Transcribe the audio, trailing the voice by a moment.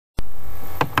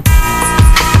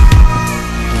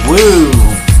Woo!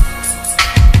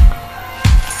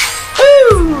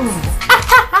 Woo!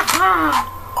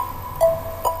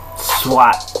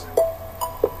 SWAT.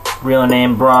 Real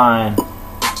name Brian.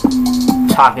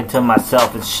 Talking to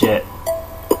myself and shit.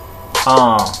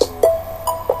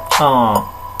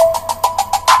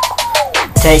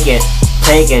 Take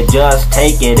it, just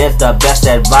take it. It's the best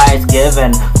advice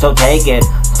given. So take it.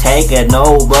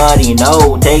 Nobody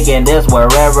know. Taking this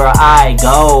wherever I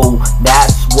go.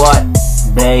 That's what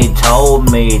they told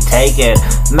me. Take it.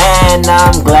 Man,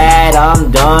 I'm glad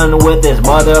I'm done with this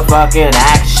motherfucking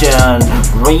action.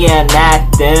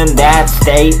 Reenacting that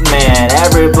statement.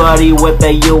 Everybody with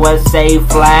the USA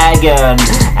flagging,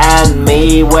 and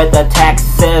me with the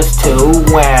Texas to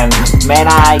win. Man,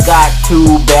 I got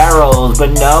 2 barrels,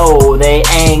 but no, they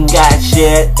ain't got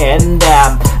shit in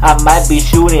them. I might be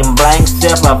shooting blanks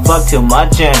if I fuck too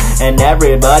much in, and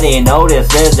everybody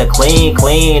notices the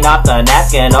clean off the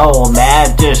napkin. Oh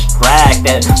man,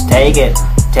 distracted. Take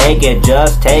it,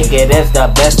 just take it. It's the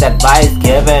best advice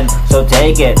given. So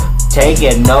take it.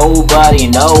 Nobody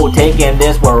know. Taking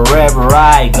this wherever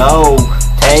I go.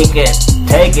 Take it.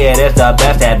 It's the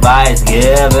best advice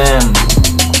given.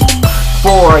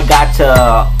 Got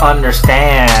to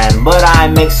understand, but I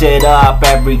mix it up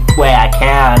every way I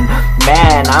can.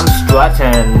 Man, I'm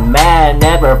strutting, man,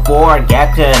 never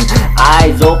forgetting.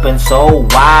 Eyes open so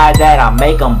wide that I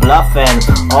make them bluffing.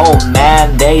 Oh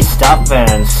man, they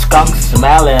stuffing, skunk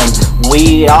smelling,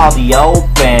 weed all the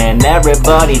open.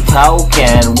 Everybody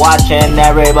token, watching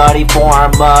everybody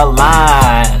form a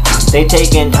line. They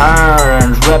taking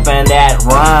turns, ripping that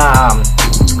rhyme.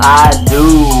 I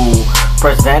do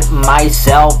present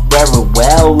myself very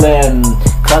well and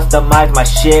customize my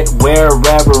shit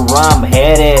wherever I'm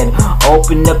headed.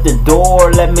 Open up the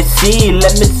door, let me see.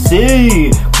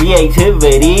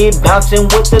 Creativity bouncing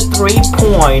with the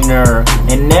 3-pointer,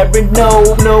 and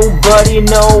nobody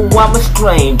know I'm a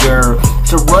stranger.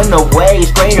 So run away,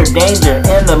 stranger danger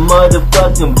in the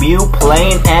motherfucking view,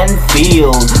 plain and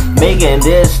field. Making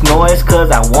this noise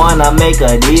cause I wanna make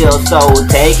a deal. So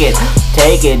take it,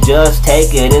 just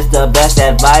take it. It's the best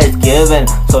advice given.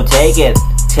 So take it,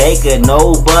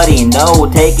 nobody know.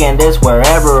 Taking this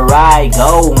wherever I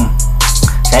go.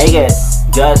 Take it,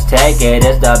 just take it.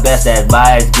 It's the best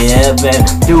advice given.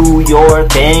 Do your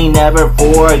thing, never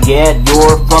forget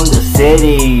you're from the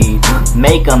city.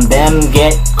 Make them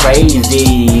get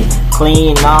crazy.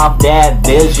 Clean off that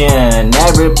vision.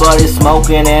 Everybody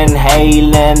smoking,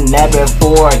 inhaling, never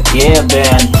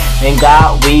forgiving. And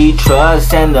God we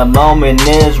trust, and the moment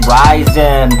is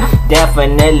rising.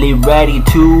 Definitely ready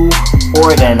to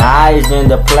organize,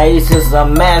 and the place is a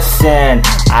messin'.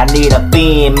 I need a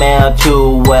female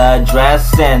to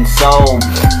address, and so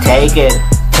take it,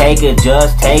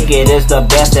 just take it. It's the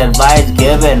best advice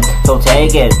given. So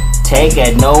take it,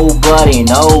 nobody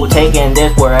know. Taking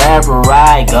this wherever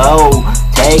I go.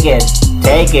 Take it,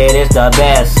 it's the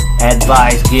best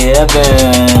advice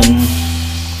given.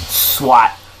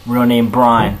 SWAT, real name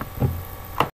Brian.